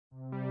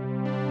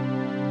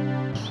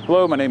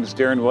Hello, my name is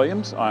Darren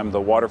Williams. I'm the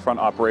Waterfront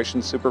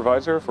Operations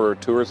Supervisor for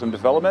Tourism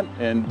Development,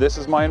 and this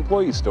is my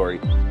employee story.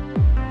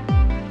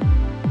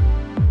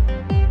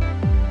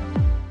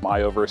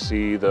 I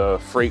oversee the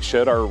freight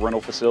shed, our rental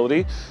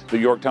facility, the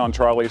Yorktown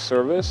trolley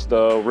service,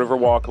 the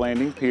Riverwalk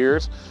landing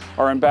piers,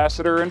 our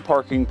ambassador and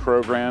parking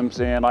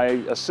programs, and I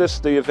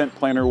assist the event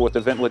planner with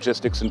event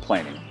logistics and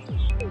planning.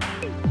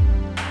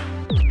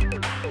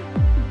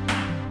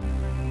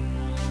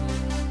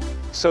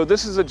 So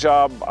this is a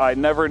job I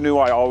never knew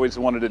I always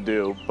wanted to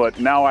do, but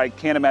now I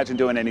can't imagine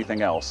doing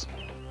anything else.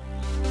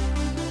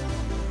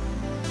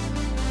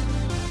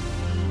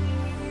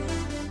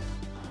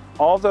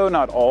 Although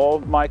not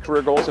all my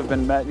career goals have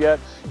been met yet,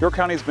 York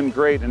County has been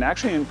great and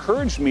actually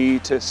encouraged me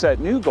to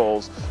set new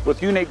goals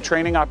with unique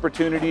training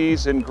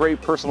opportunities and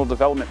great personal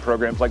development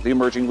programs like the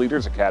Emerging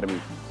Leaders Academy.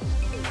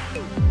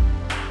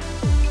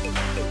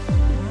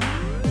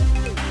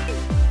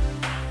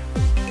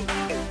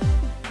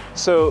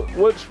 So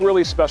what's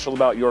really special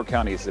about York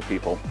County is the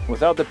people.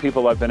 Without the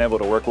people I've been able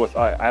to work with,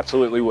 I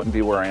absolutely wouldn't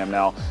be where I am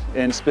now.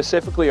 And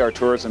specifically our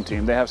tourism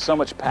team, they have so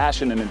much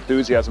passion and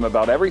enthusiasm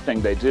about everything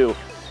they do.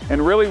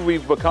 And really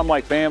we've become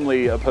like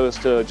family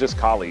opposed to just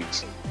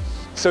colleagues.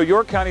 So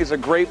York County is a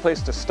great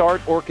place to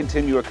start or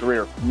continue a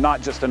career, not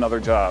just another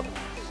job.